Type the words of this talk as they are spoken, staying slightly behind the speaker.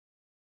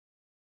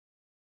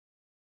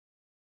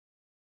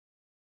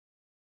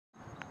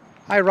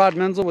Hi, Rod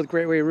Menzel with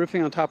Great Way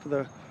Roofing on top of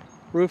the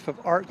roof of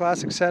Art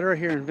Glass, etc.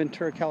 here in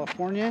Ventura,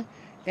 California.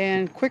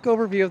 And quick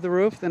overview of the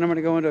roof, then I'm going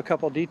to go into a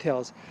couple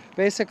details.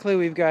 Basically,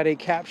 we've got a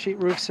cap sheet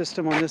roof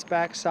system on this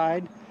back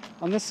side.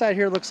 On this side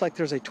here, it looks like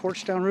there's a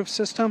torch down roof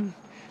system.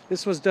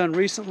 This was done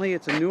recently.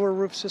 It's a newer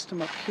roof system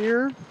up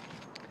here.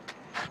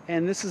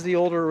 And this is the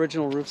older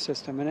original roof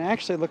system. And it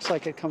actually looks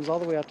like it comes all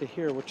the way out to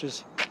here, which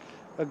is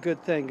a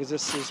good thing because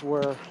this is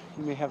where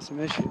you may have some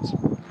issues.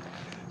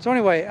 So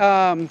anyway,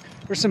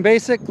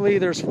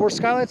 there's 4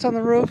 skylights on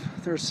the roof.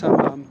 There's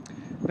some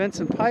vents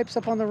and pipes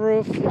up on the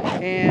roof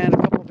and a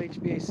couple of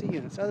HVAC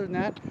units. Other than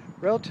that,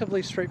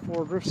 relatively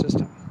straightforward roof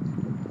system.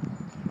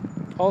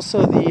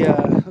 Also,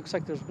 looks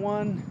like there's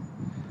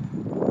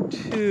 1,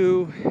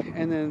 2,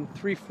 and then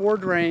 3, 4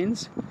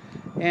 drains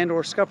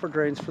and/or scupper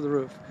drains for the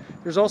roof.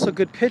 There's also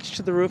good pitch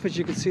to the roof. As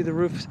you can see, the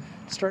roof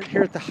starts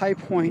here at the high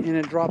point and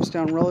it drops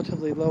down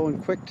relatively low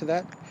and quick to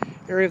that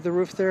area of the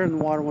roof there, and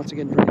the water once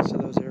again drains to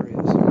those areas.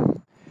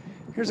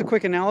 Here's a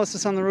quick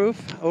analysis on the roof.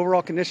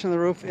 Overall condition of the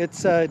roof.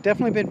 It's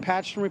definitely been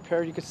patched and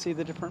repaired. You can see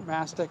the different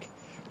mastic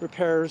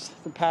repairs,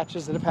 the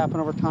patches that have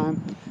happened over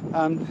time.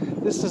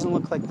 This doesn't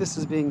look like this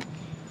is being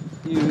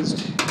used.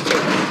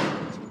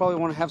 So probably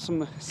want to have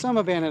some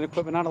abandoned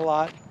equipment, not a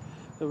lot,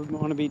 that would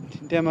want to be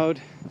demoed.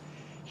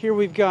 Here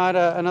we've got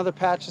another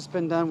patch that's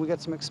been done. We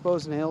got some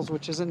exposed nails,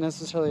 which isn't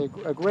necessarily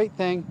a great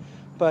thing,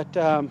 but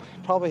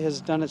probably has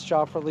done its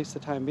job for at least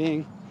the time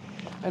being.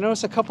 I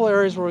noticed a couple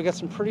areas where we got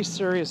some pretty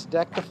serious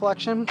deck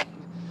deflection.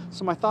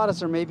 So my thought is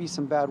there may be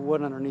some bad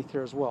wood underneath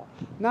here as well.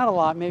 Not a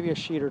lot, maybe a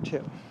sheet or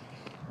 2.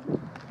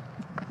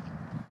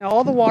 Now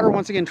all the water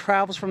once again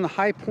travels from the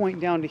high point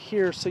down to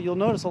here, so you'll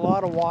notice a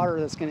lot of water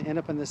that's going to end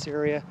up in this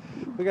area.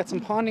 We got some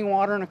ponding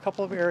water in a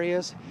couple of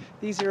areas.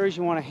 These areas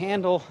you want to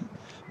handle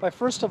by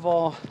first of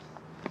all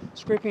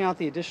scraping out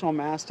the additional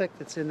mastic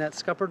that's in that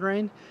scupper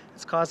drain.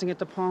 It's causing it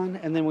to pond,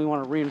 and then we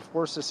want to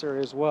reinforce this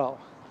area as well.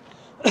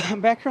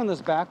 Back here on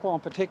this back wall in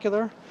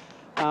particular,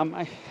 I'm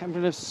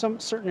going to some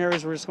certain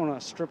areas we're just going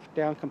to strip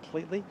down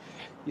completely.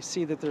 You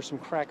see that there's some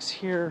cracks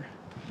here.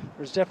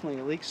 There's definitely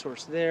a leak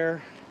source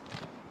there,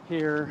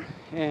 here,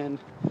 and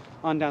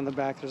on down the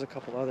back there's a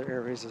couple other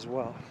areas as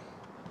well.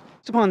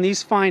 Based upon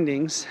these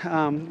findings, what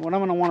I'm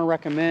going to want to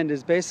recommend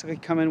is basically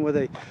come in with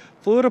a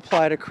fluid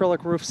applied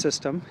acrylic roof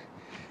system.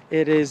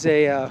 It is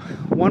a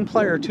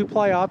 1-ply or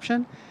 2-ply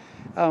option.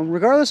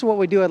 Regardless of what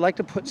we do, I'd like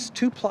to put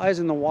 2 plies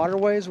in the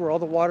waterways where all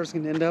the water is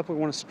going to end up. We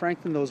want to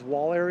strengthen those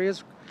wall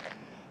areas.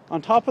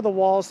 On top of the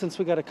walls, since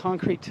we got a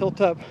concrete tilt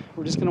up,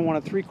 we're just going to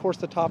want to 3/4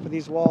 the top of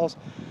these walls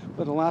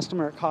with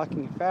elastomeric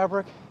caulking and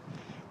fabric.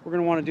 We're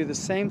going to want to do the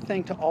same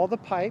thing to all the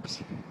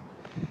pipes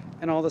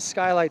and all the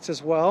skylights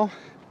as well.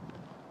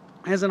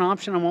 As an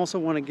option, I also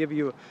want to give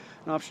you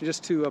an option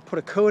just to put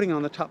a coating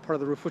on the top part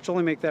of the roof, which will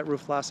only make that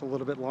roof last a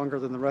little bit longer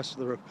than the rest of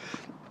the roof.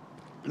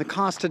 The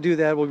cost to do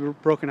that will be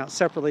broken out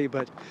separately,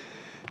 but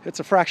it's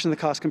a fraction of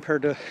the cost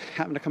compared to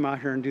having to come out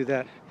here and do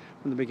that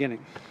from the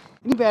beginning.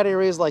 Any bad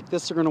areas like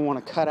this are going to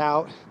want to cut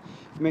out,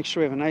 make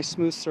sure we have a nice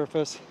smooth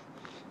surface.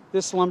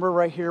 This lumber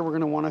right here, we're going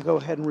to want to go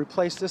ahead and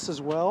replace this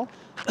as well.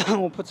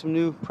 We'll put some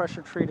new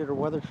pressure treated or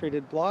weather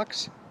treated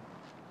blocks.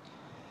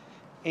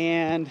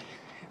 And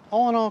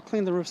all in all,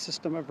 clean the roof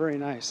system up very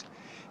nice.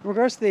 In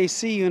regards to the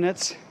AC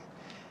units,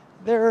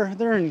 they're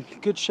in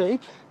good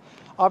shape.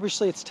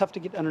 Obviously, it's tough to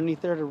get underneath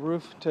there to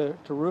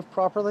roof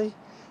properly.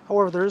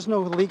 However, there is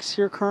no leaks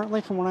here currently,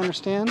 from what I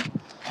understand.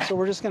 So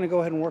we're just going to go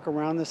ahead and work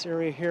around this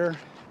area here.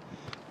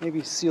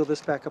 Maybe seal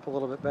this back up a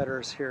little bit better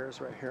as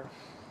right here.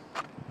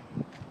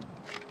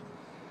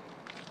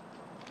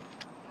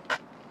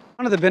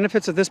 One of the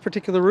benefits of this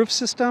particular roof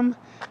system,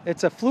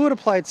 it's a fluid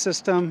applied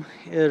system.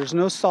 There's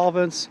no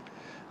solvents.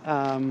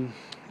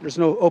 There's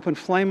no open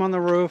flame on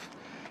the roof.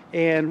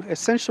 And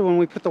essentially when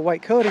we put the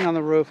white coating on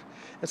the roof,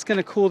 it's going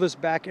to cool this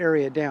back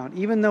area down.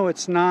 Even though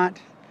it's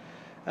not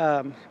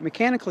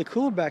mechanically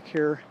cooled back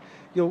here,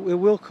 it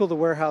will cool the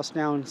warehouse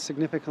down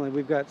significantly.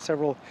 We've got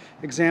several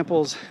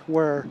examples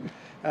where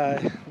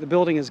the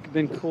building has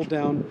been cooled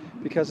down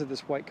because of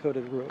this white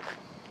coated roof.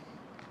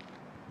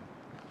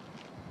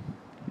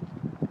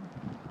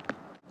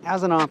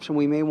 As an option,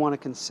 we may want to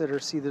consider,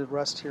 see the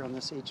rust here on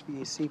this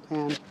HVAC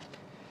pan.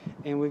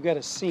 And we've got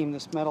a seam,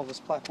 this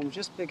platform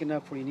just big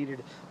enough where you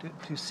needed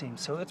 2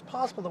 seams. So it's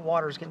possible the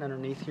water is getting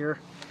underneath here.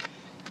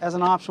 As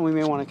an option, we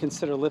may want to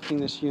consider lifting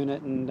this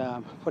unit and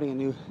putting a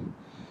new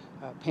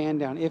pan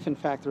down if in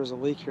fact there is a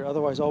leak here.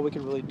 Otherwise, all we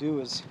could really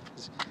do is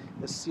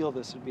seal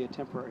this. It would be a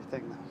temporary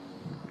thing.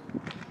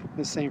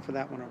 The same for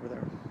that one over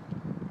there.